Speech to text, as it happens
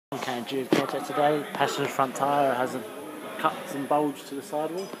Duty of care check today. Passenger front tyre has a cuts and bulge to the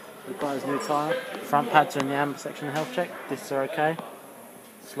sidewall. Requires new tyre. Front pads are in the amber section of Healthcheck. Discs are okay.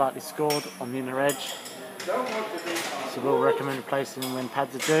 Slightly scored on the inner edge. So we'll recommend replacing when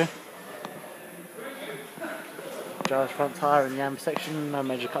pads are due. Driver's front tyre in the amber section. No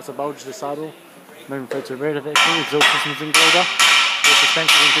major cuts or bulge to the sidewall. Moving through to the rear of the vehicle. Exhaust system's in good order. The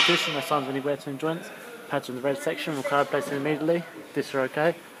suspension is in good condition. No signs of any wear to joints. Pads in the red section. Require replacing immediately. Discs are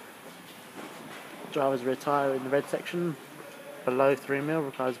okay. Driver's rear tyre in the red section. Below 3mm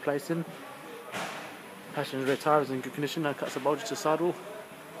requires replacing. Passenger's rear tyre is in good condition. No cuts or bulges to the sidewall.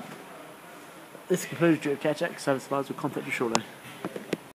 This concludes Duty of care check. Service providers will contact you shortly.